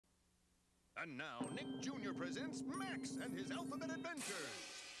And now, Nick Jr. presents Max and his Alphabet Adventures.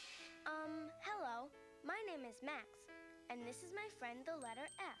 Hello. My name is Max, and this is my friend, the letter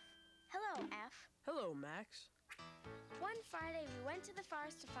F. Hello, F. Hello, Max. One Friday, we went to the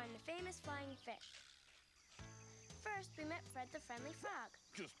forest to find the famous flying fish. First, we met Fred the friendly frog.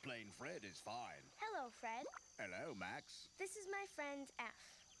 Just plain Fred is fine. Hello, Fred. Hello, Max. This is my friend, F.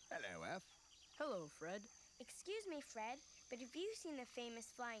 Hello, F. Hello, Fred. Excuse me, Fred, but have you seen the famous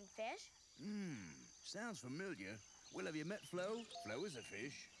flying fish? Sounds familiar. Well, have you met Flo? Flo is a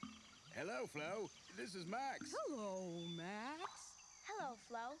fish. Hello, Flo. This is Max. Hello, Max. Hello,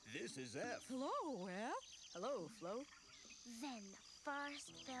 Flo. This is F. Hello, F. Hello, Flo. Then the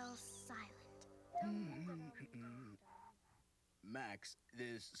forest fell silent. Max,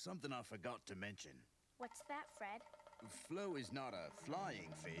 there's something I forgot to mention. What's that, Fred? Flo is not a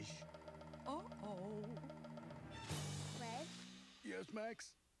flying fish. Uh-oh. Fred, Yes,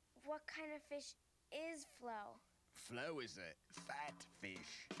 Max? what kind of fish is Flo? Flo is a fat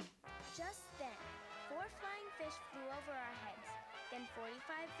fish. Just then, 4 flying fish flew over our heads, then 45,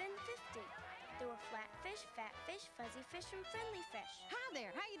 then 50. There were flatfish, fatfish, fuzzy fish, and friendly fish. Hi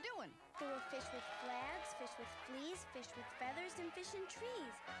there, how you doing? There were fish with flags, fish with fleas, fish with feathers, and fish in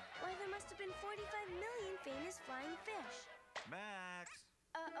trees. Why, there must have been 45 million famous flying fish. Max!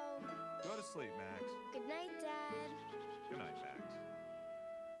 Uh-oh. Go to sleep, Max.